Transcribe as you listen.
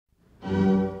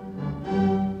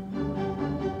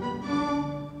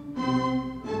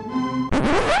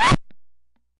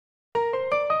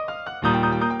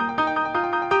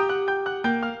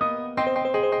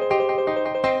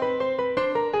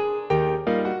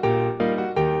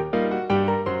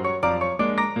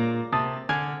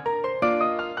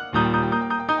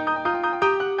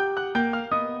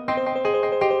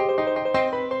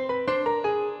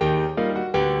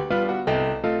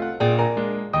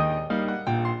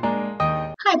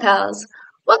Hi pals!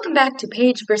 Welcome back to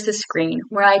Page vs. Screen,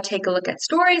 where I take a look at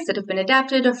stories that have been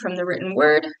adapted from the written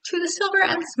word to the silver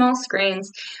and small screens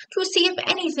to see if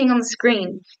anything on the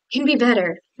screen can be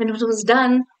better than what was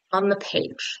done on the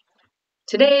page.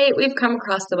 Today we've come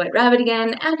across the White Rabbit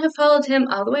again and have followed him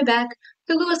all the way back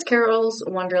to Lewis Carroll's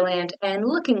Wonderland and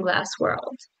Looking Glass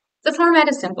World. The format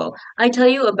is simple. I tell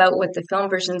you about what the film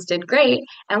versions did great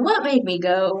and what made me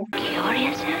go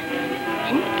curiouser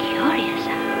and curiouser.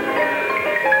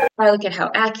 I look at how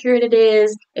accurate it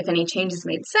is, if any changes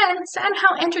made sense, and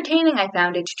how entertaining I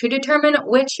found it to determine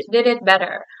which did it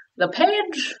better, the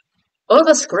page or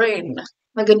the screen.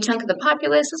 A good chunk of the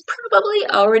populace is probably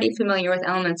already familiar with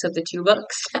elements of the two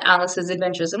books, Alice's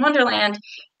Adventures in Wonderland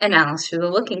and Alice Through the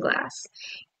Looking Glass.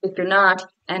 If you're not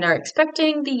and are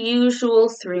expecting the usual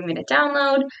 3-minute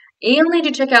download, you'll need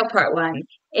to check out part 1,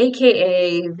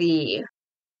 aka the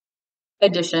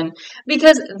edition,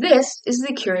 because this is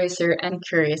the Curiouser and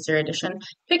Curiouser edition,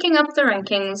 picking up the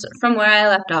rankings from where I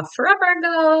left off forever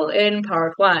ago in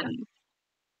part 1.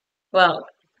 Well,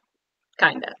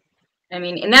 kinda. I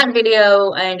mean, in that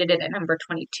video, I ended it at number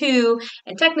 22,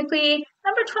 and technically,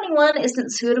 number 21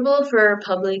 isn't suitable for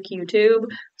public YouTube,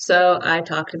 so I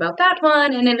talked about that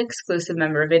one in an exclusive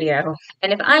member video.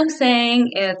 And if I'm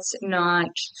saying it's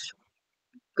not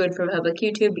good for public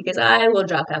YouTube, because I will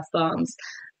drop F-bombs,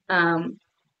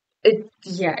 it's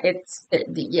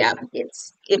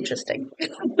interesting.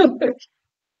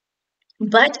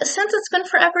 But since it's been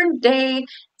forever and a day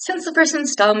since the first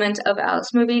installment of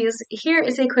Alice movies, here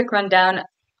is a quick rundown of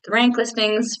the rank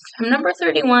listings from number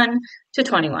 31 to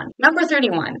 21. Number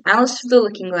 31, Alice Through the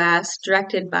Looking Glass,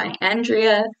 directed by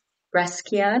Andrea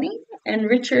Bresciani and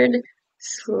Richard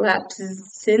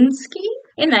Slapczynski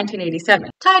in 1987.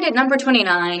 Tied at number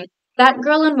 29, That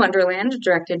Girl in Wonderland,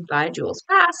 directed by Jules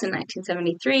Pass in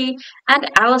 1973,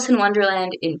 and Alice in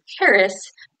Wonderland in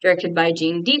Paris, directed by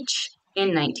Jean Deitch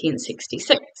in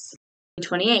 1966.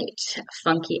 28,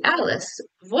 Funky Alice,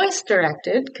 voice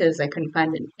directed, because I couldn't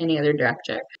find any other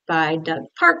director, by Doug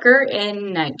Parker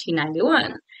in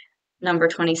 1991. Number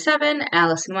 27,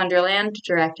 Alice in Wonderland,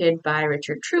 directed by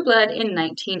Richard Trueblood in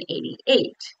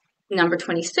 1988. Number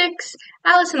 26,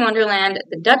 Alice in Wonderland,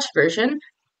 the Dutch version.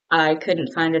 I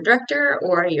couldn't find a director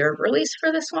or a year of release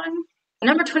for this one.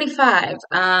 Number 25,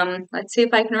 let's see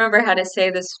if I can remember how to say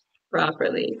this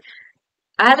properly.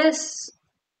 Alice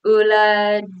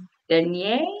Ula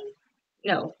Denier?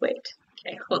 No, wait.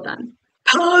 Okay, hold on.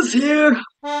 Pause here!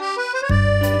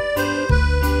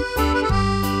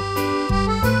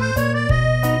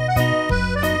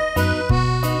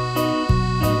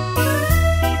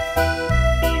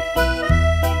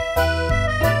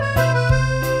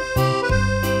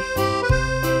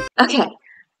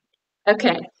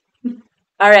 Okay.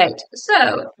 Alright,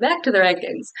 so, back to the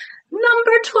rankings.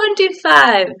 Number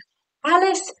 25,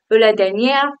 Alice ou la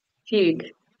dernière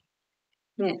fugue.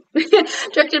 Yeah.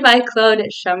 Directed by Claude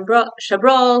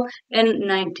Chabrol in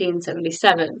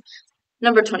 1977.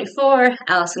 Number 24,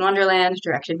 Alice in Wonderland,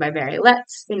 directed by Barry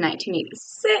Letts in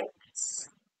 1986.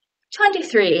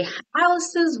 23,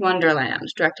 Alice's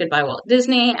Wonderland, directed by Walt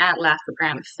Disney at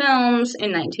Laugh-O-Gram Films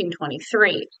in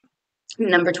 1923.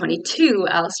 Number 22,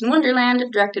 Alice in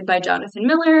Wonderland, directed by Jonathan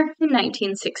Miller in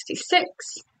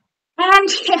 1966. And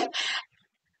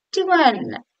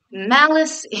 21,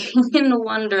 Malice in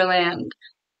Wonderland,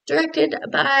 directed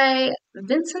by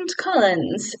Vincent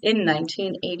Collins in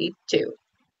 1982.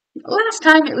 Last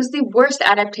time, it was the worst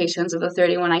adaptations of the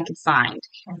 31 I could find.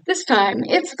 This time,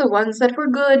 it's the ones that were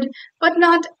good, but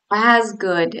not as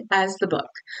good as the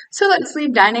book. So let's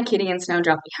leave Dinah, Kitty, and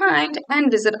Snowdrop behind and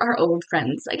visit our old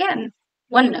friends again.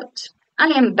 One note, I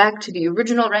am back to the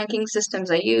original ranking systems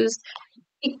I used,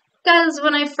 because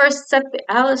when I first set the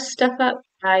Alice stuff up,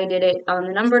 I did it on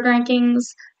the numbered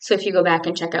rankings. So if you go back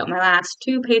and check out my last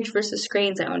 2 Page versus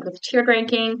Screens, I went with tiered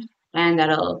ranking, and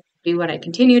that'll be what I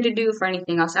continue to do for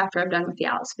anything else after I'm done with the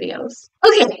Alice videos.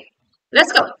 Okay,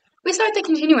 let's go. We start the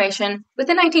continuation with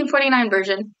the 1949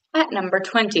 version at number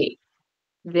 20.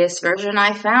 This version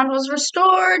I found was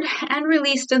restored and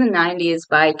released in the 90s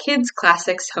by Kids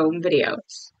Classics Home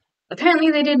Videos. Apparently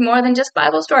they did more than just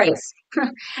Bible stories.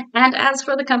 And as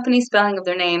for the company spelling of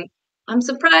their name, I'm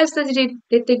surprised that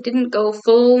they didn't go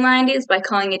full 90s by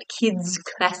calling it Kids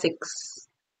Classics.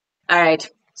 Alright,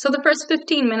 so the first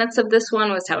 15 minutes of this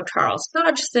one was how Charles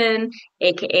Dodgson,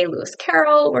 aka Lewis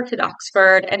Carroll, worked at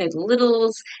Oxford and his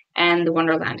Littles, and the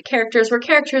Wonderland characters were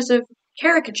caricatures of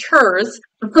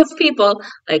people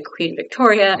like Queen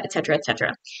Victoria, etc., etc.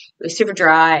 It was super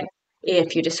dry.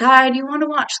 If you decide you want to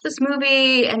watch this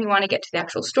movie and you want to get to the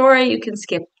actual story, you can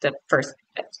skip the first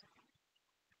bit.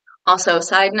 Also,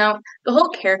 side note, the whole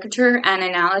caricature and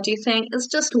analogy thing is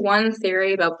just one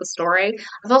theory about the story.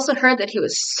 I've also heard that he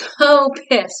was so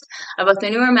pissed about the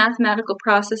newer mathematical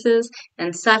processes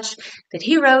and such that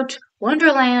he wrote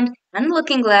Wonderland and The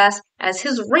Looking Glass as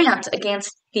his rant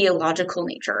against theological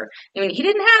nature. I mean, he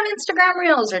didn't have Instagram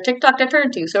Reels or TikTok to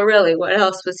turn to, so really, what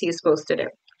else was he supposed to do?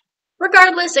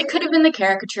 Regardless, it could have been the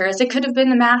caricatures, it could have been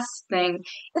the maths thing,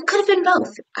 it could have been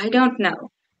both. I don't know.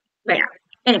 But yeah,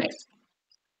 anyways.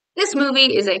 This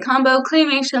movie is a combo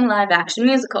claymation live-action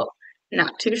musical.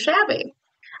 Not too shabby.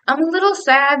 I'm a little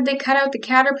sad they cut out the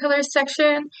caterpillars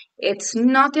section. It's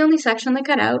not the only section they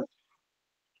cut out.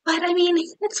 But I mean,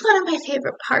 it's one of my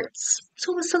favorite parts.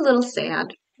 So it's a little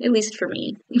sad, at least for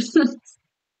me.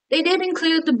 They did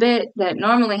include the bit that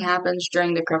normally happens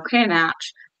during the croquet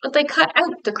match, but they cut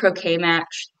out the croquet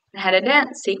match and had a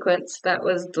dance sequence that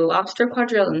was the lobster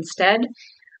quadrille instead.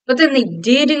 But then they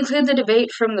did include the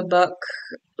debate from the book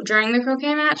during the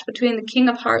croquet match between the King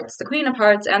of Hearts, the Queen of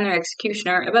Hearts, and their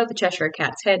executioner about the Cheshire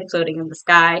Cat's head floating in the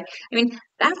sky. I mean,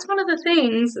 that's one of the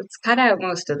things that's cut out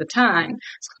most of the time.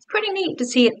 So it's pretty neat to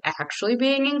see it actually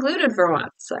being included for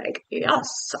once. Like,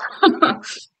 yes.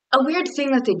 A weird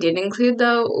thing that they did include,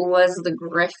 though, was the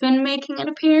griffin making an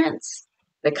appearance.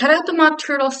 They cut out the mock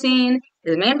turtle scene.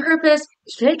 The main purpose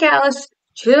is to take Alice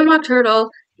to the mock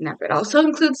turtle. Now, it also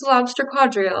includes the lobster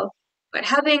quadrille, but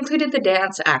how they included the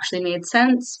dance actually made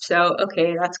sense, so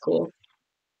okay, that's cool.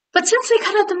 But since they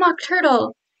cut out the mock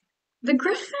turtle, the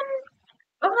griffin,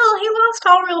 well, he lost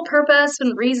all real purpose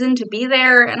and reason to be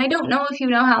there, and I don't know if you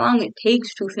know how long it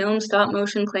takes to film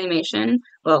stop-motion claymation.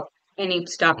 Well, any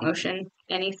stop-motion,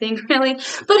 anything really,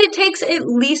 but it takes at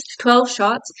least 12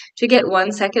 shots to get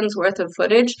 1 second's worth of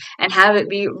footage and have it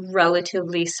be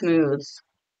relatively smooth.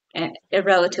 A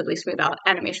relatively smooth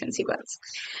animation sequence.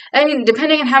 I mean,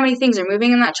 depending on how many things are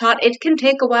moving in that shot, it can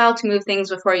take a while to move things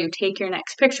before you take your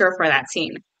next picture for that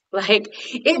scene. Like,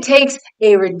 it takes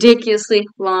a ridiculously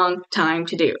long time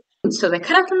to do. So they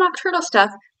cut out the mock turtle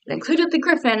stuff and included the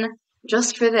griffin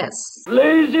just for this.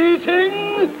 Lazy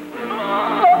thing!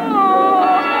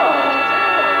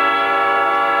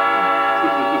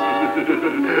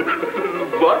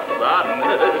 What fun!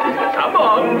 Come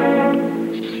on!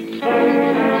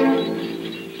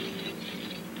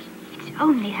 It's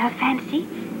only her fancy,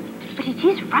 but it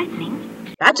is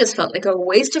frightening. That just felt like a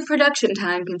waste of production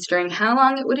time considering how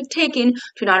long it would have taken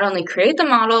to not only create the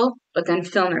model, but then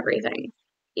film everything.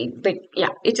 It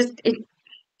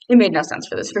made no sense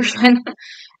for this version.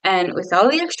 And with all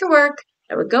the extra work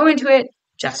that would go into it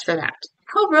just for that.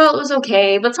 Overall, it was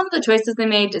okay, but some of the choices they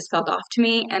made just felt off to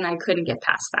me, and I couldn't get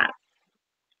past that.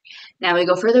 Now we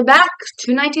go further back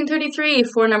to 1933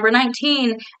 for number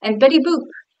 19, and Betty Boop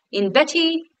in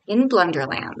Betty in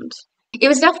Blunderland. It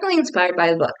was definitely inspired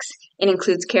by the books. It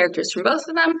includes characters from both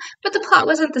of them, but the plot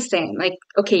wasn't the same. Like,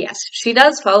 okay, yes, she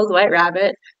does follow the White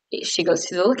Rabbit. She goes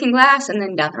through the Looking Glass and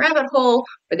then down the rabbit hole,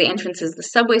 where the entrance is the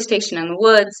subway station in the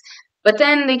woods. But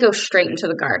then they go straight into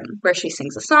the garden, where she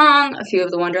sings a song, a few of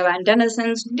the Wonderland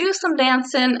denizens do some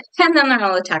dancing, and then they're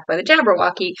all attacked by the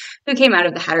Jabberwocky, who came out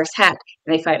of the Hatter's hat,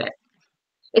 and they fight it.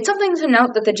 It's something to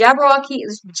note that the Jabberwocky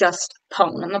is just a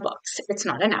poem in the books. It's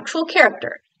not an actual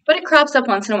character, but it crops up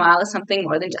once in a while as something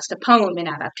more than just a poem in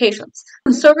adaptations.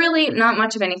 So really, not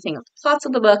much of anything of the plots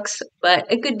of the books, but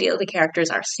a good deal of the characters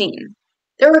are seen.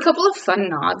 There were a couple of fun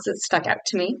nods that stuck out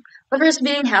to me. The first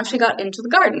being how she got into the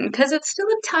garden, because it's still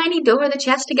a tiny door that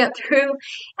she has to get through,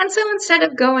 and so instead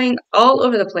of going all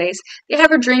over the place, they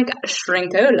have her drink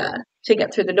shrinkola to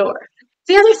get through the door.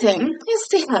 The other thing is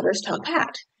they have her top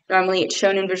hat. Normally it's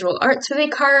shown in visual arts with a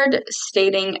card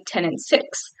stating 10 and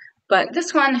 6, but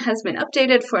this one has been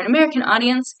updated for an American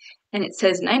audience, and it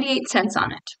says 98 cents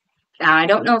on it. Now, I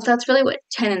don't know if that's really what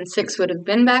 10 and 6 would have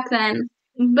been back then,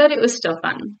 but it was still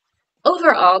fun.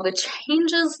 Overall, the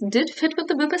changes did fit with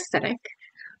the Boop aesthetic.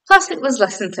 Plus, it was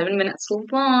less than 7 minutes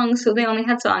long, so they only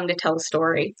had song to tell the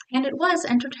story, and it was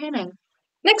entertaining.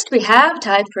 Next, we have,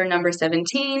 tied for number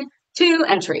 17, 2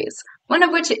 entries, one of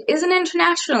which is an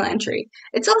international entry.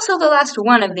 It's also the last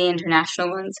one of the international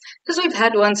ones, because we've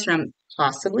had ones from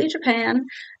possibly Japan,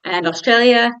 and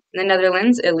Australia, and the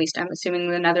Netherlands, at least I'm assuming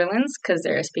the Netherlands, because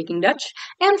they're speaking Dutch,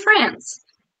 and France.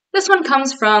 This one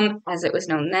comes from, as it was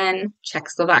known then,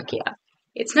 Czechoslovakia.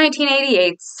 It's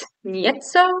 1988's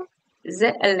Nieco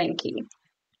Zelenki.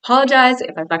 Apologize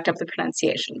if I fucked up the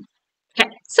pronunciation. Okay,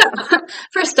 so,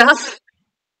 first off,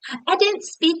 I don't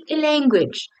speak the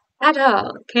language at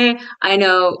all, okay? I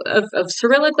know of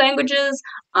Cyrillic languages,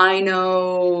 I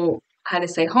know how to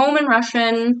say home in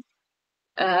Russian,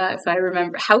 if I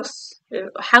remember house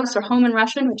or home in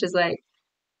Russian, which is like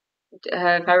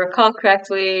if I recall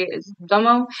correctly, is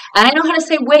domo. And I know how to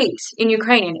say wait in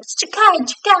Ukrainian. It's чекай,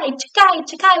 чекай, чекай,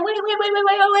 чекai,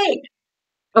 wait.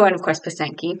 Oh, and of course,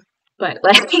 pasenki. But,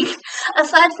 like,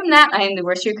 aside from that, I am the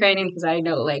worst Ukrainian because I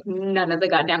know, like, none of the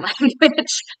goddamn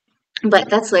language. But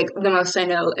that's, like, the most I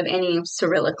know of any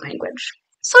Cyrillic language.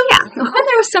 So, yeah, when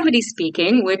there was somebody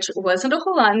speaking, which wasn't a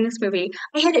whole lot in this movie,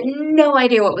 I had no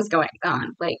idea what was going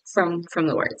on, like, from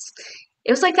the words.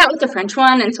 It was like that with the French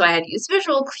one, and so I had to use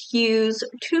visual cues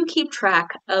to keep track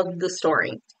of the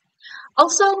story.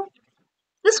 Also,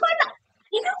 this one,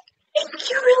 you know, if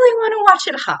you really want to watch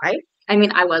it high, I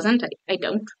mean, I wasn't, I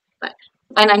don't, but,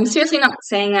 and I'm seriously not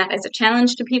saying that as a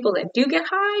challenge to people that do get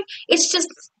high, it's just,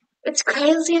 it's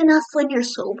crazy enough when you're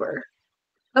sober.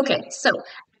 Okay, so,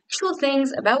 actual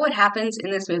things about what happens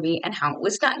in this movie and how it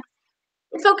was done.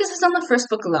 It focuses on the first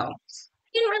book alone. I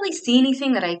didn't really see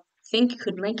anything that I think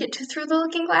could link it to Through the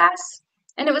Looking Glass,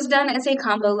 and it was done as a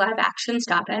combo live-action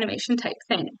stop animation type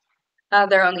thing.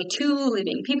 There are only 2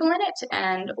 living people in it,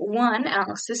 and one,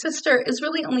 Alice's sister, is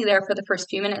really only there for the first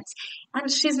few minutes,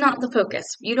 and she's not the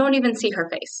focus. You don't even see her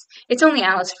face. It's only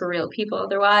Alice for real people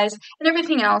otherwise, and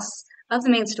everything else of the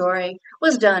main story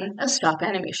was done as stop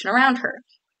animation around her.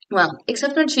 Well,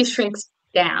 except when she shrinks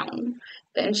down.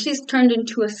 Then she's turned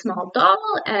into a small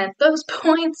doll, and at those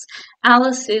points,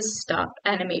 Alice is stop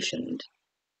animationed.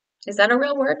 Is that a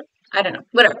real word? I don't know.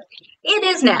 Whatever. It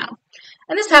is now.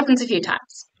 And this happens a few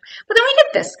times. But then we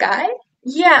get this guy.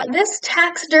 Yeah, this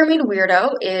taxidermied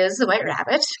weirdo is the White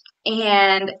Rabbit.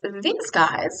 And these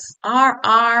guys are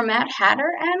our Mad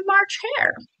Hatter and March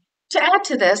Hare. To add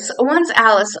to this, once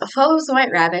Alice follows the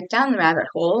White Rabbit down the rabbit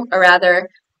hole, or rather,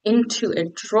 into a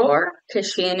drawer,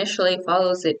 because she initially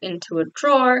follows it into a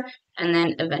drawer, and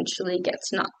then eventually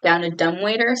gets knocked down a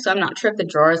dumbwaiter. So I'm not sure if the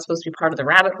drawer is supposed to be part of the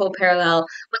rabbit hole parallel,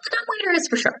 but the dumbwaiter is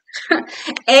for sure.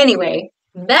 Anyway,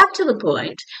 back to the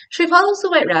point. She follows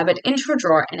the White Rabbit into a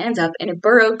drawer and ends up in a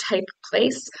burrow-type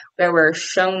place where we're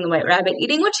shown the White Rabbit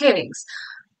eating wood shavings.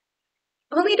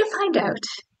 Only to find out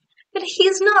that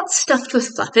he's not stuffed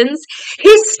with fluffins.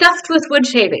 He's stuffed with wood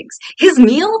shavings. His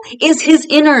meal is his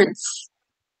innards.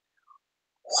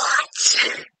 What?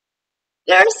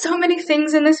 There are so many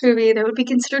things in this movie that would be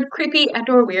considered creepy and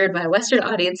or weird by a Western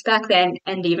audience back then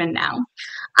and even now.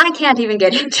 I can't even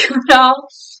get into it all.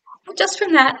 But just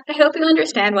from that, I hope you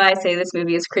understand why I say this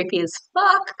movie is creepy as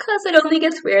fuck, because it only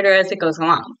gets weirder as it goes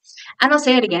along. And I'll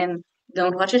say it again,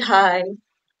 don't watch it high.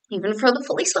 Even for the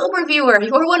fully sober viewer,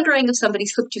 you are wondering if somebody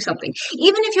slipped you something.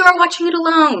 Even if you are watching it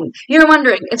alone, you're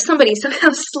wondering if somebody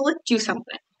somehow slipped you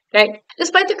something. Okay?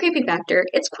 Despite the creepy factor,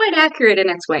 it's quite accurate in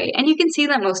its way, and you can see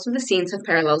that most of the scenes have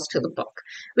parallels to the book.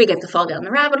 We get the fall down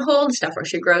the rabbit hole, the stuff where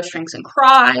she grows, shrinks, and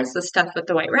cries, the stuff with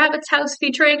the White Rabbit's house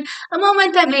featuring a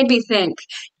moment that made me think,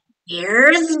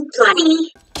 here's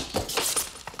Bunny!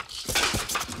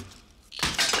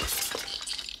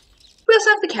 We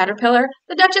also have the caterpillar,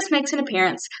 the Duchess makes an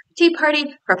appearance, tea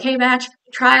party, croquet match,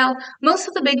 trial, most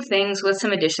of the big things with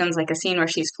some additions like a scene where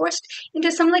she's forced into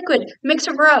some liquid, makes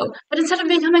her grow, but instead of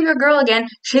becoming a girl again,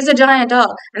 she's a giant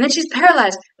doll, and then she's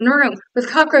paralyzed in a room with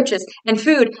cockroaches and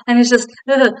food, and it's just,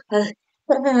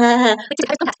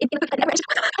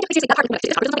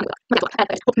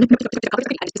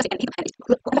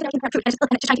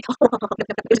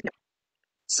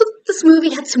 So this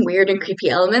movie had some weird and creepy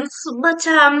elements, but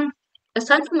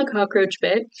aside from the cockroach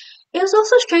bit, it was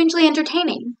also strangely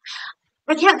entertaining.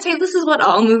 I can't say this is what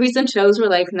all movies and shows were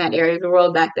like in that area of the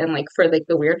world back then, like for like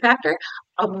the weird factor,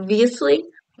 obviously,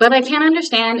 but I can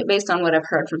understand, based on what I've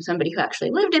heard from somebody who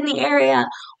actually lived in the area,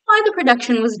 why the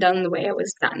production was done the way it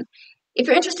was done. If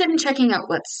you're interested in checking out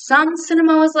what some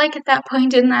cinema was like at that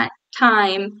point in that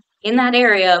time, in that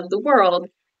area of the world,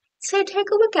 say take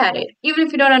a look at it. Even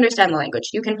if you don't understand the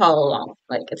language, you can follow along.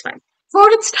 Like, it's fine. For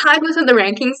what it's tied within the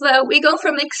rankings, though, we go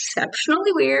from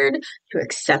exceptionally weird to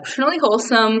exceptionally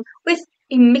wholesome with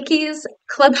a Mickey's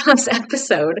Clubhouse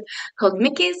episode called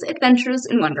Mickey's Adventures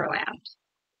in Wonderland.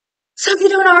 So if you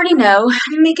don't already know,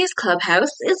 Mickey's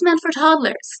Clubhouse is meant for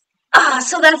toddlers.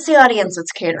 So that's the audience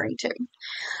it's catering to.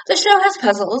 The show has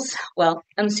puzzles. Well,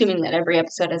 I'm assuming that every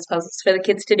episode has puzzles for the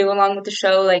kids to do along with the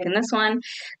show, like in this one.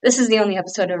 This is the only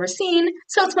episode I've ever seen,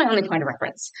 so it's my only point of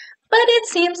reference. But it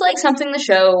seems like something the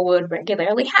show would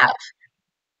regularly have.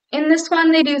 In this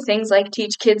one, they do things like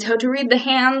teach kids how to read the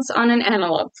hands on an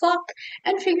analog clock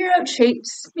and figure out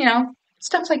shapes,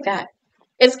 stuff like that.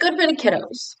 It's good for the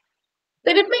kiddos.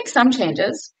 They did make some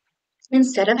changes.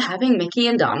 Instead of having Mickey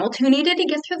and Donald, who needed to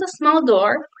get through the small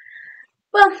door,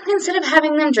 well, instead of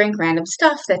having them drink random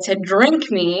stuff that said,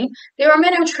 "Drink me," they were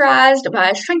miniaturized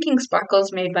by shrinking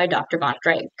sparkles made by Dr. Von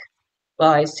Drake.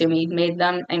 Well, I assume he made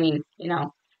them.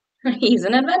 He's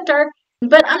an inventor.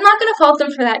 But I'm not going to fault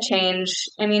them for that change.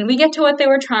 I mean, we get to what they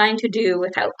were trying to do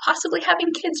without possibly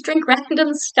having kids drink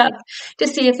random stuff to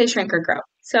see if they shrink or grow.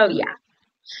 So, yeah.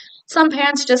 Some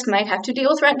parents just might have to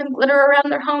deal with random glitter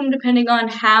around their home depending on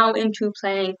how into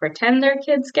playing pretend their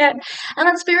kids get. And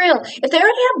let's be real, if they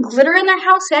already have glitter in their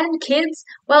house and kids,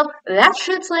 well, that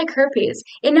shit's like herpes.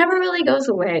 It never really goes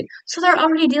away, so they're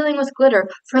already dealing with glitter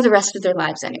for the rest of their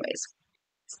lives anyways.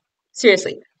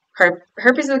 Seriously,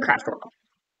 herpes is a craft world.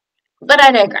 But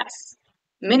I digress.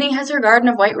 Minnie has her garden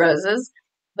of white roses,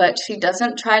 but she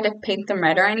doesn't try to paint them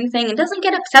red or anything, and doesn't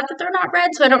get upset that they're not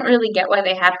red, so I don't really get why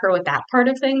they had her with that part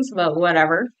of things, but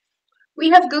whatever. We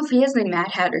have Goofy as the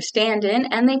Mad Hatter stand-in,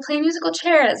 and they play musical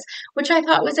chairs, which I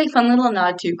thought was a fun little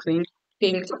nod to clean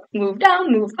being move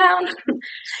down, move down.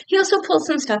 He also pulls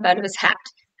some stuff out of his hat,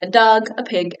 a dog, a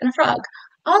pig, and a frog,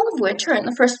 all of which are in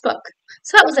the first book.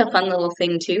 So that was a fun little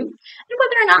thing too, and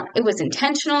whether or not it was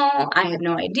intentional, I have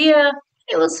no idea.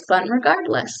 It was fun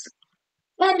regardless.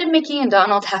 When did Mickey and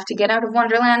Donald have to get out of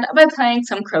Wonderland by playing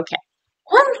some croquet?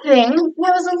 One thing I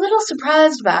was a little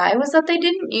surprised by was that they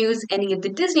didn't use any of the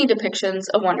Disney depictions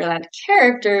of Wonderland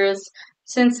characters,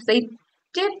 since they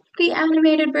did the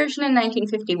animated version in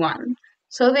 1951.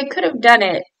 So they could have done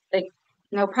it, like,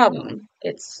 no problem.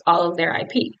 It's all of their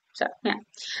IP. So, yeah.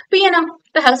 But you know,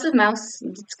 the House of Mouse,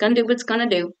 it's gonna do what it's gonna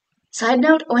do. Side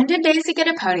note, when did Daisy get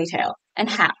a ponytail? And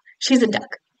how? She's a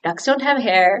duck. Ducks don't have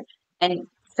hair, and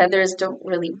feathers don't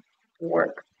really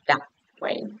work that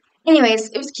way. Anyways,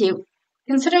 it was cute.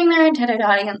 Considering their intended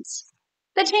audience,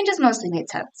 the changes mostly made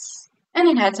sense, and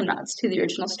it had some nods to the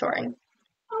original story.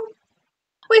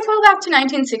 We fall back to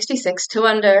 1966 to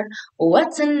wonder,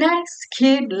 what's a nice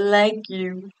kid like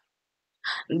you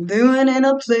doing in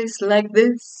a place like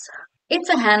this? It's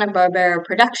a Hanna-Barbera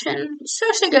production, so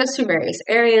she goes through various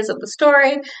areas of the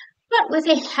story, but with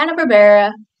a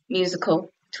Hanna-Barbera musical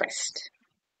twist.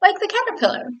 Like the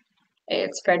caterpillar.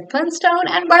 It's Fred Flintstone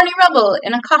and Barney Rubble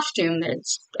in a costume.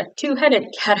 There's a two-headed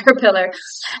caterpillar,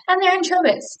 and they're in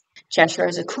showbiz. Cheshire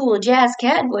is a cool jazz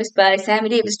cat voiced by Sammy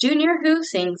Davis Jr., who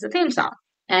sings the theme song.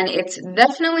 And it's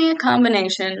definitely a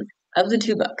combination of the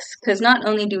two books, because not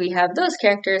only do we have those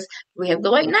characters, we have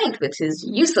the White Knight with his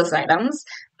useless items,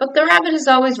 but the rabbit is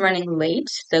always running late,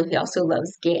 though he also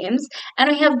loves games,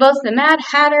 and we have both the Mad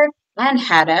Hatter and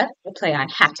Hatta, the play on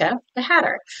Hatta, the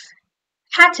Hatter.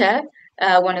 Hatta,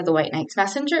 one of the White Knight's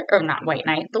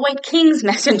the White King's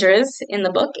messengers in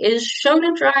the book, is shown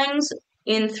in drawings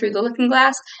in Through the Looking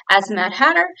Glass as Mad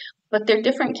Hatter, but they're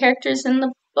different characters in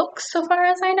the book so far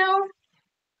as I know.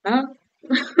 Huh?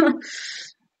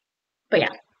 But yeah,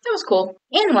 that was cool.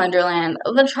 In Wonderland,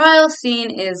 the trial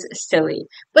scene is silly,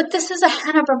 but this is a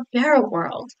Hanna-Barbera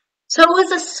world, so it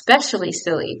was especially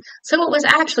silly. So it was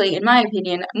actually, in my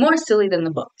opinion, more silly than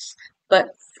the books.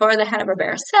 But for the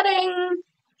Hanna-Barbera setting,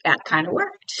 that kind of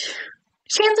worked.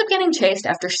 She ends up getting chased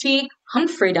after she,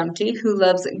 Humphrey Dumpty, who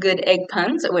loves good egg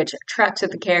puns, which tracks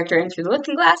with the character in Through the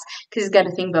Looking Glass, because he's got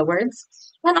a thing about words,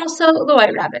 and also the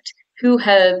White Rabbit,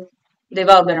 they've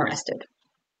all been arrested.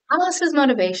 Alice's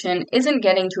motivation isn't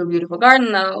getting to a beautiful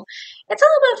garden, though. It's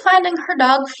all about finding her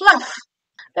dog, Fluff.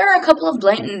 There are a couple of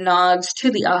blatant nods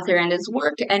to the author and his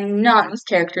work, and not with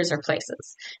characters or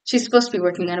places. She's supposed to be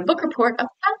working on a book report about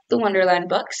the Wonderland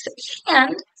books,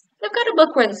 and they've got a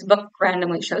book where this book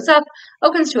randomly shows up,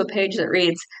 opens to a page that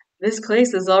reads, "This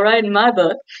place is alright in my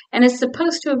book," and is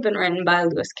supposed to have been written by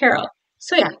Lewis Carroll.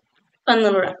 So yeah, fun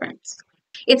little reference.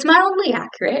 It's mildly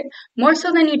accurate, more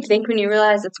so than you'd think when you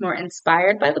realize it's more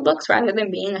inspired by the books rather than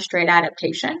being a straight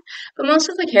adaptation, but most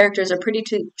of the characters are pretty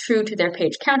true to their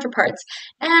page counterparts,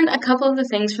 and a couple of the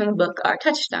things from the book are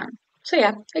touched on. So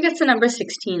yeah, it gets the number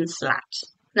 16 slot.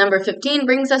 Number 15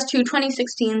 brings us to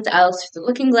 2016's Alice Through the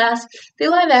Looking Glass, the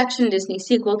live-action Disney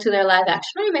sequel to their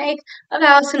live-action remake of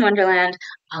Alice in Wonderland,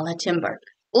 a la Tim Burton.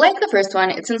 Like the first one,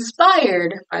 it's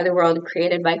inspired by the world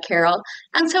created by Carroll,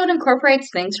 and so it incorporates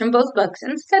things from both books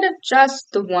instead of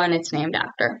just the one it's named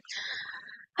after.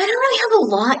 I don't really have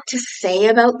a lot to say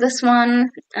about this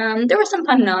one. There were some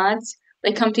fun nods,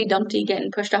 like Humpty Dumpty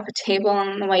getting pushed off a table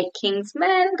and the White King's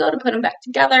men go to put them back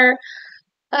together.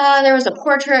 There was a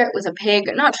portrait with a pig.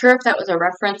 Not sure if that was a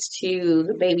reference to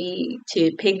the baby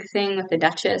to pig thing with the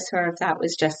Duchess, or if that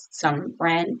was just some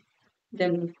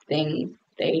random thing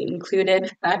they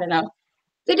included. I don't know.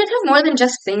 They did have more than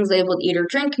just things labeled Eat or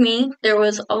Drink Me. There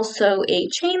was also a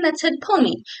chain that said Pull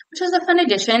Me, which was a fun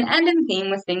addition and in theme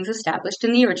with things established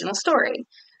in the original story.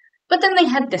 But then they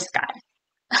had this guy.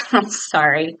 I'm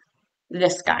sorry.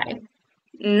 This guy.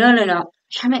 No.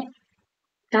 Damn it.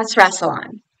 That's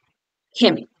Rassilon.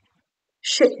 Him.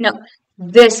 Shit, no.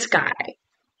 This guy.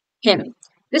 Him.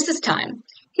 This is time.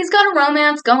 He's got a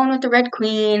romance going with the Red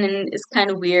Queen and is kind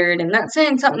of weird, and that's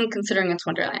saying something considering it's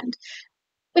Wonderland.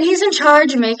 But he's in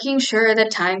charge of making sure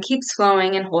that time keeps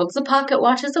flowing and holds the pocket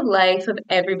watches of life of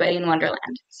everybody in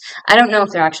Wonderland. I don't know if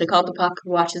they're actually called the pocket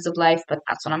watches of life, but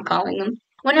that's what I'm calling them.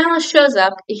 When Alice shows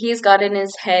up, he's got in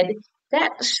his head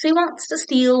that she wants to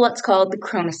steal what's called the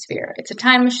chronosphere. It's a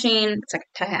time machine. It's like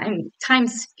a time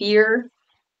sphere.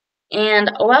 And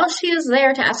while she is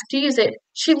there to ask to use it,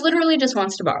 she literally just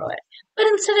wants to borrow it. But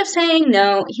instead of saying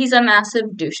no, he's a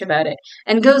massive douche about it,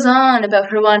 and goes on about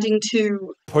her wanting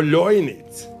to purloin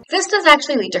it. This does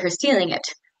actually lead to her stealing it.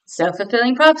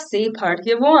 Self-fulfilling prophecy,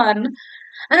 party of one.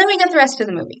 And then we get the rest of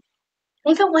the movie.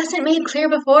 If it wasn't made clear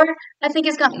before, I think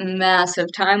it's got massive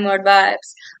Time Lord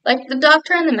vibes. Like, the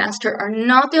Doctor and the Master are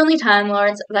not the only Time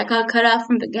Lords that got cut off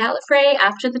from the Gallifrey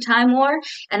after the Time War,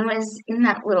 and was in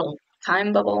that little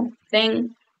time bubble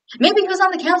thing. Maybe he was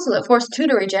on the council that forced 2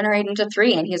 to regenerate into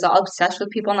 3, and he's all obsessed with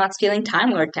people not stealing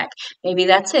Time Lord tech. Maybe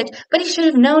that's it, but he should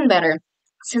have known better,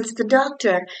 since the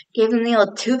Doctor gave him the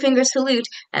old 2-finger salute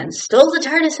and stole the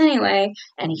TARDIS anyway,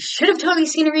 and he should have totally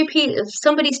seen a repeat of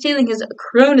somebody stealing his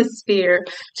chronosphere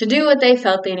to do what they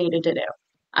felt they needed to do.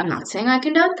 I'm not saying I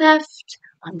condone theft,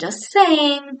 I'm just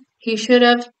saying he should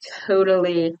have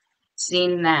totally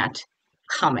seen that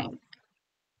coming.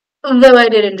 Though I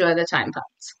did enjoy the time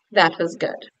puns. That was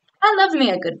good. I love me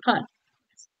a good pun.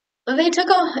 They took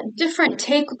a different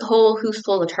take with the whole who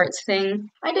stole the tarts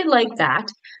thing. I did like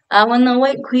that. When the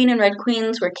White Queen and Red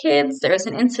Queens were kids, there was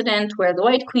an incident where the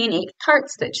White Queen ate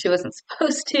tarts that she wasn't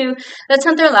supposed to, that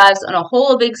sent their lives on a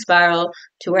whole big spiral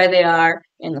to where they are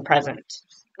in the present.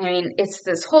 I mean, it's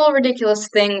this whole ridiculous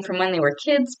thing from when they were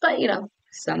kids, but,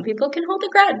 some people can hold a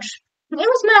grudge. It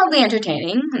was mildly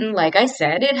entertaining, and like I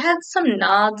said, it had some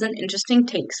nods and interesting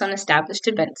takes on established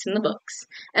events in the books.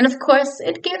 And of course,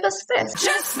 it gave us this.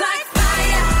 Just like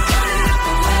fire,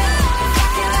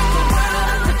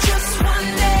 just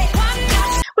one day.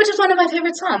 Which is one of my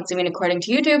favorite songs. I mean, according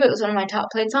to YouTube, it was one of my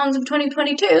top played songs of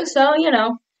 2022, so,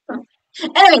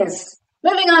 Anyways,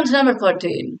 moving on to number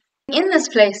 14. In this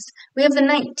place, we have the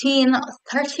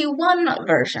 1931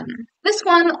 version. This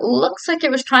one looks like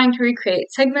it was trying to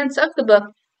recreate segments of the book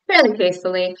fairly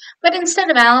faithfully, but instead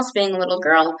of Alice being a little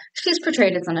girl, she's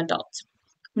portrayed as an adult.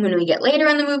 When we get later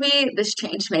in the movie, this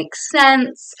change makes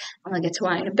sense, and I'll get to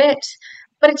why in a bit,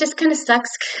 but it just kind of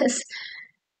sucks because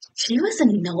she was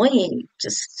annoying,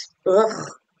 just, ugh.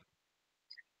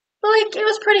 But, it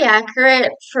was pretty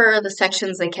accurate for the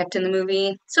sections they kept in the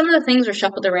movie. Some of the things were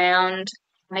shuffled around.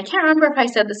 I can't remember if I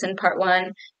said this in part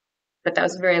 1, but that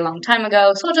was a very long time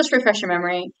ago, so I'll just refresh your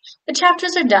memory. The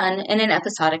chapters are done in an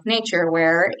episodic nature,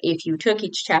 where if you took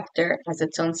each chapter as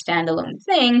its own standalone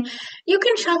thing, you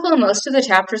can shuffle most of the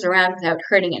chapters around without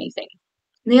hurting anything.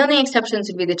 The only exceptions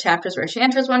would be the chapters where she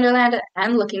enters Wonderland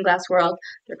and Looking Glass World,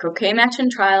 the croquet match and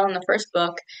trial in the first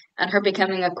book, and her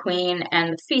becoming a queen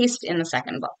and the feast in the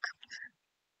second book.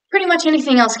 Pretty much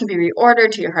anything else can be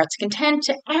reordered to your heart's content,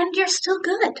 and you're still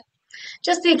good.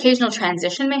 Just the occasional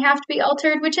transition may have to be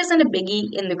altered, which isn't a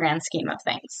biggie in the grand scheme of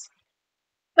things.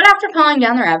 But after falling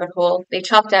down the rabbit hole, they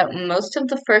chopped out most of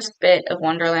the first bit of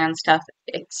Wonderland stuff,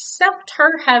 except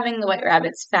her having the White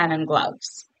Rabbit's fan and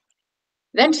gloves.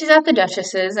 Then she's at the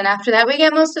Duchess's, and after that we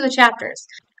get most of the chapters.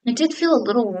 It did feel a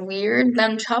little weird,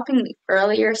 them chopping the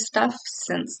earlier stuff,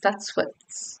 since that's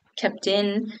what's kept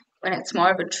in when it's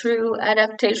more of a true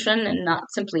adaptation and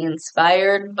not simply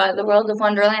inspired by the world of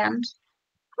Wonderland.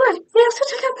 But they also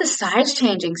took out the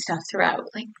size-changing stuff throughout.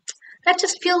 That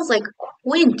just feels like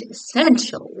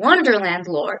quintessential Wonderland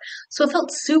lore, so it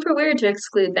felt super weird to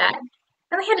exclude that.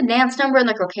 And they had a dance number in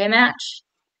the croquet match.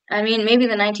 I mean, maybe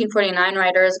the 1949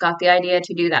 writers got the idea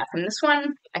to do that from this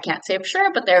one. I can't say for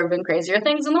sure, but there have been crazier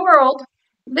things in the world.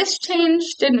 This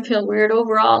change didn't feel weird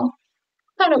overall.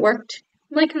 Thought it worked,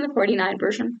 like in the 49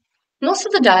 version. Most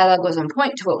of the dialogue was on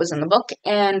point to what was in the book,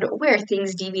 and where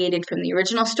things deviated from the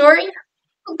original story,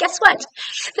 well, guess what?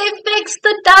 They fixed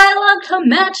the dialogue to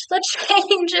match the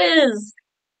changes!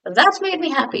 That's made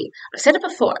me happy. I've said it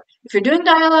before. If you're doing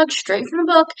dialogue straight from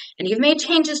the book, and you've made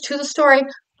changes to the story,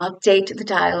 update the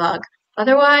dialogue.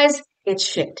 Otherwise, it's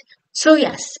shit. So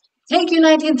yes, thank you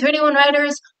 1931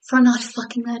 writers for not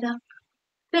fucking that up.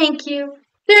 Thank you.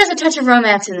 There's a touch of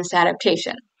romance in this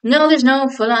adaptation. No, there's no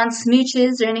full-on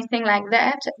smooches or anything like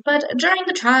that, but during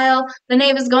the trial, the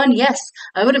knave is going, yes,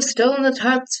 I would have stolen the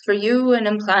tarts for you, and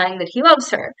implying that he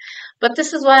loves her. But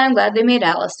this is why I'm glad they made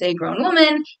Alice a grown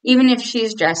woman, even if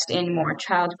she's dressed in more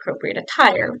child-appropriate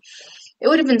attire. It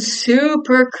would have been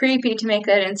super creepy to make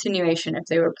that insinuation if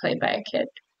they were played by a kid.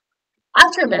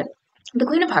 After a bit, The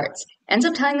Queen of Hearts ends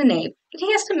up telling the knave that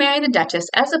he has to marry the Duchess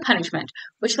as a punishment,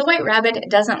 which the White Rabbit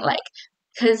doesn't like,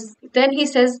 because then he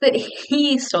says that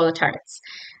he stole the tarts.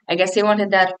 I guess he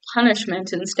wanted that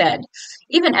punishment instead.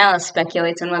 Even Alice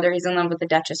speculates on whether he's in love with the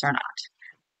Duchess or not.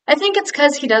 I think it's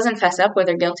because he doesn't fess up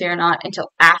whether guilty or not until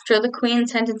after the Queen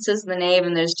sentences the knave,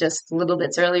 and there's just little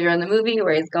bits earlier in the movie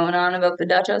where he's going on about the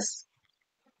Duchess.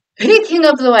 Speaking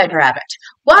of the White Rabbit,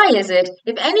 why is it,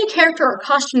 if any character or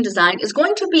costume design is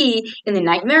going to be in the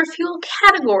Nightmare Fuel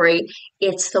category,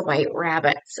 it's the White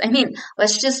Rabbits? I mean,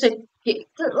 let's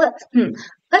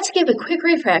give a quick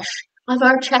refresh of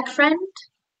our Czech friend.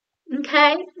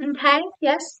 Okay,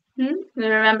 yes, you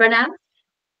remember now?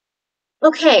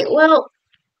 Okay, well,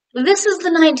 this is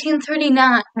the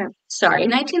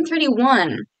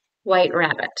 1931 White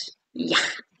Rabbit. Yeah.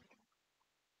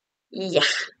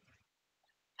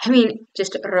 I mean,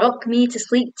 just rock me to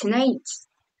sleep tonight,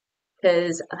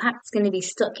 because that's going to be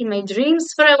stuck in my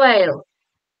dreams for a while.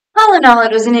 All in all,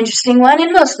 it was an interesting one,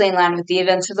 and mostly in line with the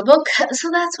events of the book,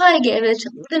 so that's why I gave it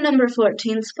the number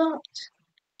 14 spot.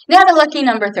 Now to lucky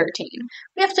number 13.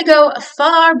 We have to go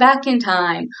far back in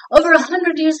time, over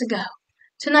 100 years ago,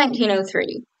 to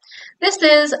 1903. This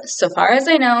is, so far as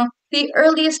I know, the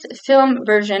earliest film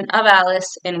version of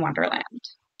Alice in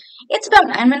Wonderland. It's about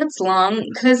 9 minutes long,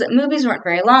 because movies weren't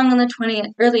very long in the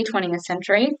early 20th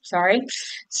century,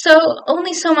 so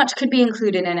only so much could be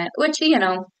included in it, which,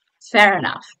 fair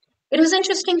enough. It was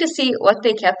interesting to see what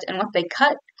they kept and what they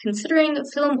cut, considering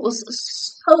film was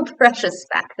so precious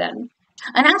back then.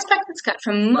 An aspect that's cut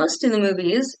from most of the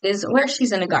movies is where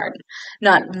she's in a garden.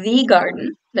 Not the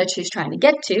garden that she's trying to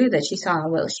get to, that she saw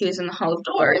while she was in the Hall of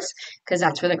Doors, because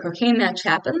that's where the croquet match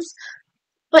happens,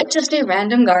 but just a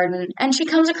random garden, and she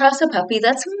comes across a puppy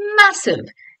that's massive,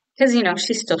 because,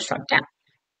 she's still shrunk down.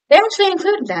 They actually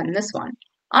included that in this one.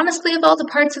 Honestly, of all the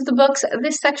parts of the books,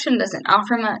 this section doesn't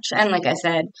offer much, and like I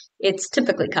said, it's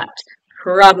typically cut,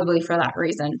 probably for that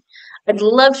reason. I'd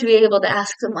love to be able to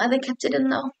ask them why they kept it in,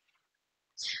 though.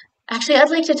 Actually, I'd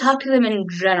like to talk to them in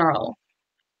general,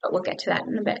 but we'll get to that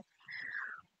in a bit.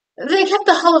 They kept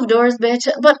the Hall of Doors bit,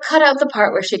 but cut out the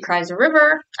part where she cries a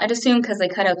river. I'd assume because they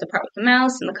cut out the part with the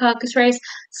mouse and the caucus race,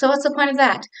 so what's the point of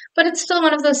that? But it's still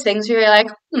one of those things where you're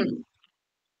like,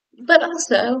 But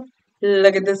also,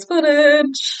 look at this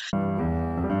footage.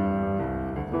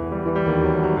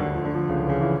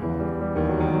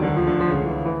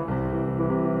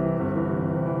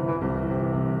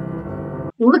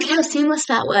 Look how seamless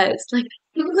that was. It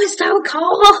was so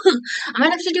cool. I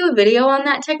might have to do a video on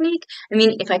that technique. I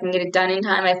mean, if I can get it done in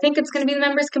time. I think it's going to be the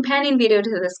members' companion video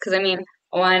to this, because,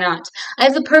 why not? I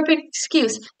have the perfect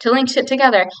excuse to link shit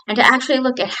together and to actually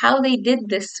look at how they did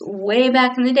this way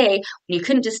back in the day when you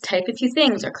couldn't just type a few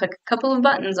things or click a couple of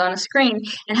buttons on a screen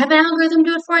and have an algorithm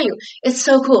do it for you. It's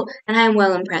so cool, and I am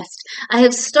well impressed. I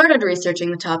have started researching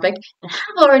the topic and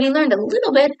have already learned a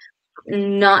little bit,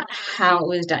 not how it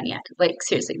was done yet.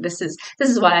 Seriously, this is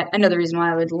why another reason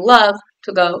why I would love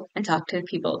to go and talk to the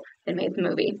people that made the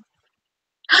movie.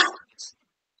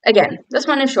 Again, this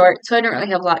one is short, so I don't really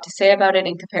have a lot to say about it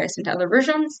in comparison to other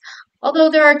versions,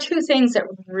 although there are two things that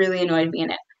really annoyed me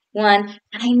in it. One,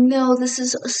 and I know this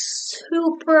is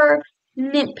super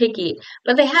nitpicky,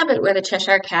 but they have it where the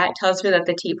Cheshire Cat tells her that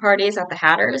the tea party is at the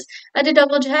Hatters. I had to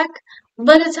double check,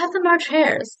 but it's at the March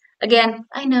Hares. Again,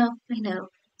 I know.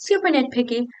 Super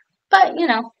nitpicky, but,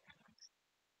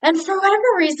 And for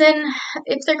whatever reason,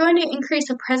 if they're going to increase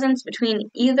a presence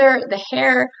between either the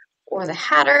Hare or the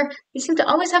Hatter, they seem to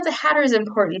always have the Hatter's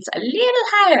importance a little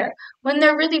higher when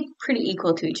they're really pretty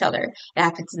equal to each other. It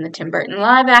happens in the Tim Burton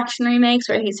live-action remakes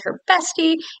where he's her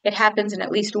bestie. It happens in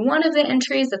at least one of the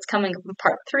entries that's coming up in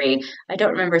part 3. I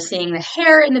don't remember seeing the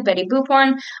Hare in the Betty Boop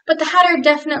one, but the Hatter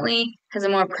definitely has a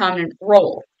more prominent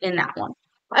role in that one.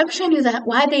 I wish I knew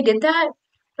why they did that.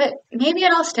 But maybe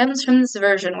it all stems from this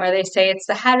version where they say it's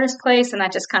the Hatter's place and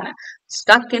that just kind of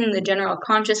stuck in the general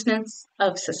consciousness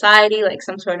of society like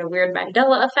some sort of weird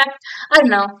Mandela effect. I don't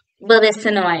know, but it's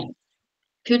annoying.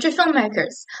 Future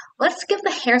filmmakers, let's give the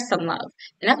Hare some love.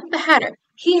 Enough of the Hatter.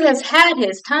 He has had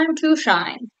his time to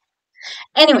shine.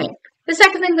 Anyway, the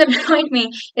second thing that annoyed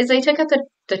me is they took out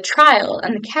the trial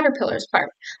and the caterpillars part.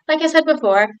 Like I said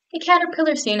before, the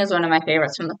caterpillar scene is one of my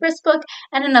favorites from the first book,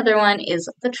 and another one is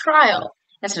the trial.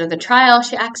 Instead of the trial,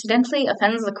 she accidentally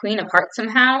offends the Queen of Hearts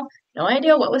somehow. No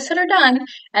idea what was said or done.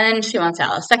 And then she wants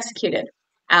Alice executed.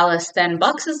 Alice then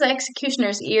boxes the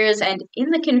executioner's ears, and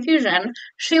in the confusion,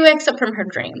 she wakes up from her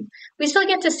dream. We still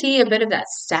get to see a bit of that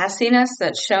sassiness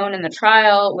that's shown in the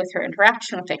trial with her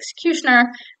interaction with the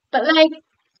executioner, but,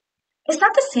 it's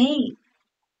not the same.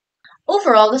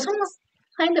 Overall, this one was,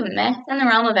 kind of meh in the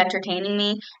realm of entertaining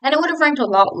me, and it would have ranked a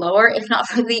lot lower if not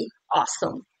for the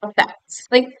awesome effects.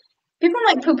 Like, people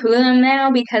might poo-poo them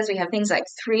now because we have things like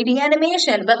 3D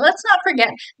animation, but let's not forget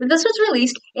that this was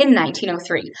released in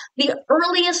 1903. The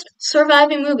earliest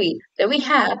surviving movie that we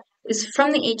have is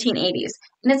from the 1880s,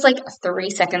 and it's like 3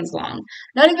 seconds long.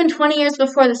 Not even 20 years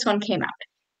before this one came out.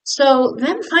 So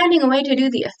them finding a way to do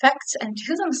the effects and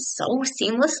do them so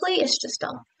seamlessly is just a...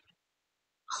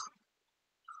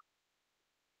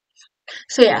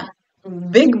 So yeah,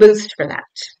 big boost for that.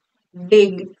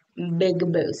 Big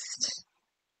boost.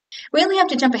 We only have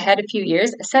to jump ahead a few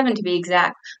years, 7 to be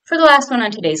exact, for the last one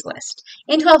on today's list.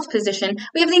 In 12th position,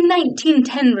 we have the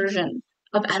 1910 version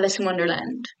of Alice in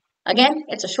Wonderland. Again,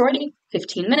 it's a shorty,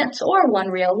 15 minutes, or 1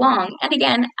 reel long, and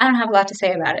again, I don't have a lot to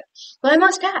say about it. But I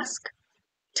must ask,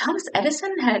 Thomas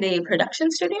Edison had a production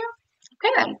studio?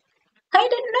 Okay then. I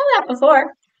didn't know that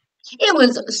before. It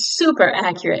was super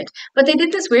accurate, but they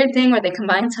did this weird thing where they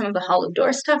combined some of the Hollow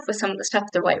Door stuff with some of the stuff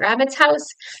at the White Rabbit's house.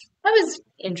 That was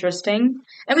interesting.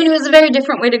 I mean, it was a very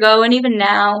different way to go, and even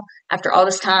now, after all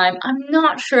this time, I'm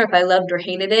not sure if I loved or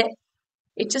hated it.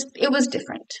 It was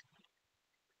different.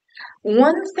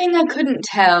 One thing I couldn't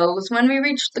tell was when we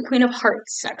reached the Queen of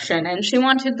Hearts section, and she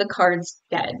wanted the cards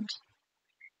dead.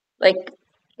 Like,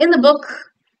 in the book,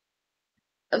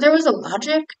 there was a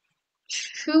logic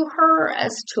to her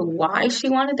as to why she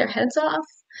wanted their heads off.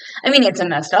 I mean, it's a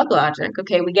messed up logic.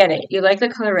 Okay, we get it. You like the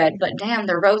color red, but damn,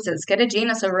 they're roses. Get a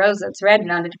genus of rose that's red and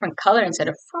not a different color instead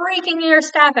of freaking your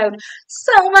staff out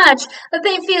so much that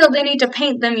they feel they need to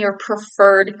paint them your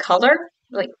preferred color.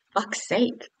 Like, fuck's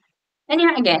sake. And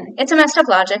yeah, again, it's a messed up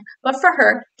logic, but for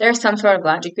her, there's some sort of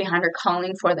logic behind her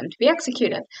calling for them to be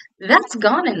executed. That's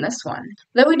gone in this one.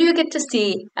 Though we do get to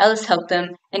see Alice help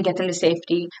them and get them to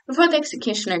safety before the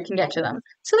executioner can get to them.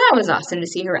 So that was awesome to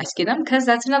see her rescue them, because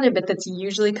that's another bit that's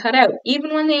usually cut out,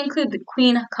 even when they include the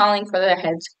Queen calling for their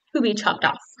heads to be chopped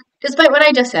off. Despite what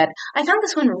I just said, I found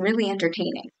this one really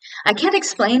entertaining. I can't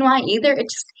explain why either, it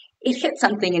hit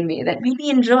something in me that made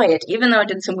me enjoy it, even though it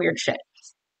did some weird shit.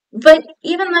 But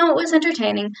even though it was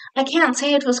entertaining, I can't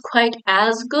say it was quite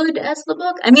as good as the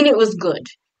book. I mean, it was good,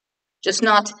 just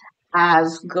not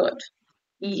as good.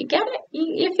 You get it?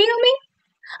 You feel me?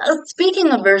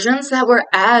 Speaking of versions that were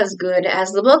as good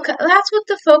as the book, that's what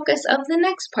the focus of the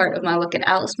next part of my look at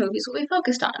Alice movies will be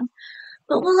focused on.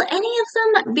 But will any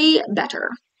of them be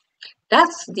better?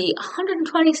 That's the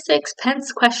 126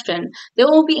 pence question that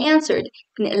will be answered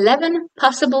in 11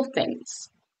 possible things.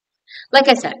 Like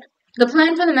I said, the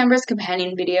plan for the members'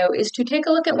 companion video is to take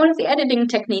a look at one of the editing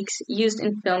techniques used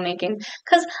in filmmaking,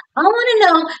 because I want to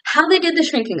know how they did the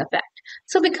shrinking effect.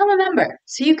 So become a member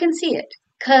so you can see it,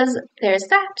 because there's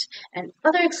that and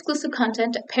other exclusive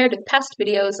content paired with past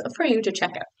videos for you to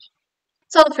check out.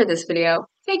 That's all for this video.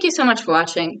 Thank you so much for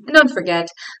watching, and don't forget,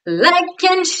 like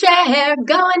and share,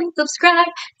 go and subscribe,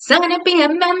 sign up, be a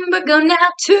member, go now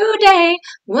today,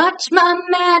 watch my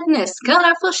madness,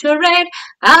 colorful charade,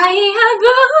 I have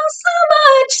oh so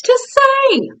much to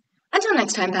say. Until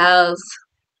next time, pals,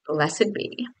 blessed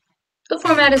be. The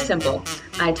format is simple.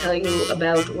 I tell you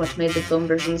about what made the film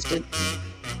versions do.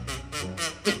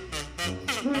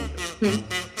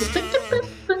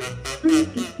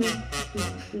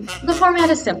 The format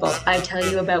is simple. I tell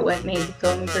you about what made the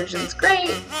film versions great.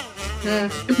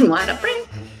 Wanna bring?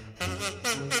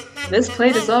 This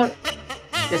plate is all.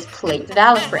 This plate.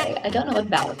 Valifrey. I don't know what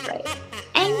Valifrey is.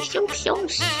 And so.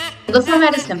 The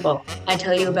format is simple. I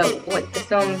tell you about what the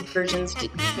film versions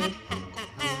did.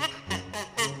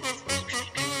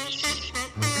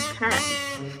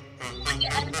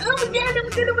 Oh, damn,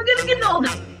 we're gonna get old.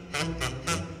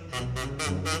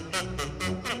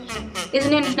 Is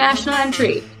an international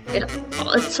entry.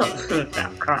 It's so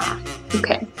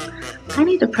okay. I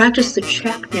need to practice the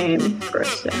Czech name for a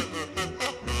sec.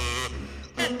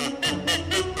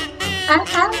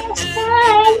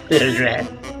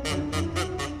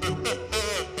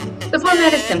 The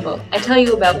format is simple. I tell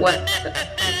you about what.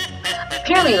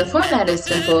 Apparently, the format is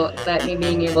simple, but me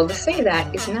being able to say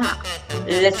that is not.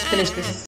 Let's finish this.